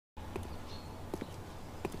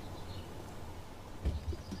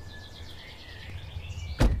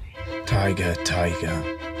Tiger, tiger,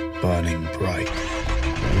 burning bright.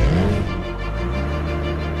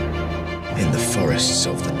 In the forests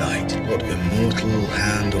of the night, what immortal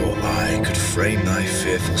hand or eye could frame thy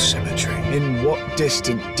fearful symmetry? In what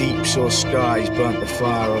distant deeps or skies burnt the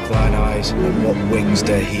fire of thine eyes? And what wings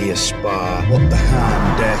dare he aspire? What the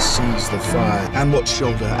hand dare seize the fire? And what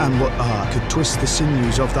shoulder and what arm could twist the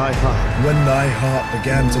sinews of thy heart? When thy heart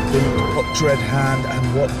began to beat, what dread hand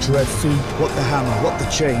and what dread feet? What the hammer, what the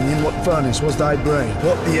chain, in what furnace was thy brain?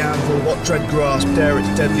 What the anvil, what dread grasp dare its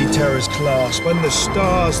deadly terrors clasp? When the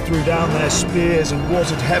stars threw down their spears and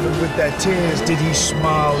watered heaven with their tears, did he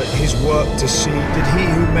smile at his work to see? Did he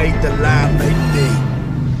who made the land make thee?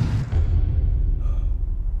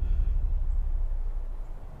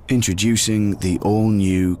 Introducing the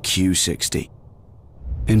all-new Q60.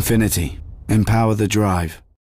 Infinity. Empower the drive.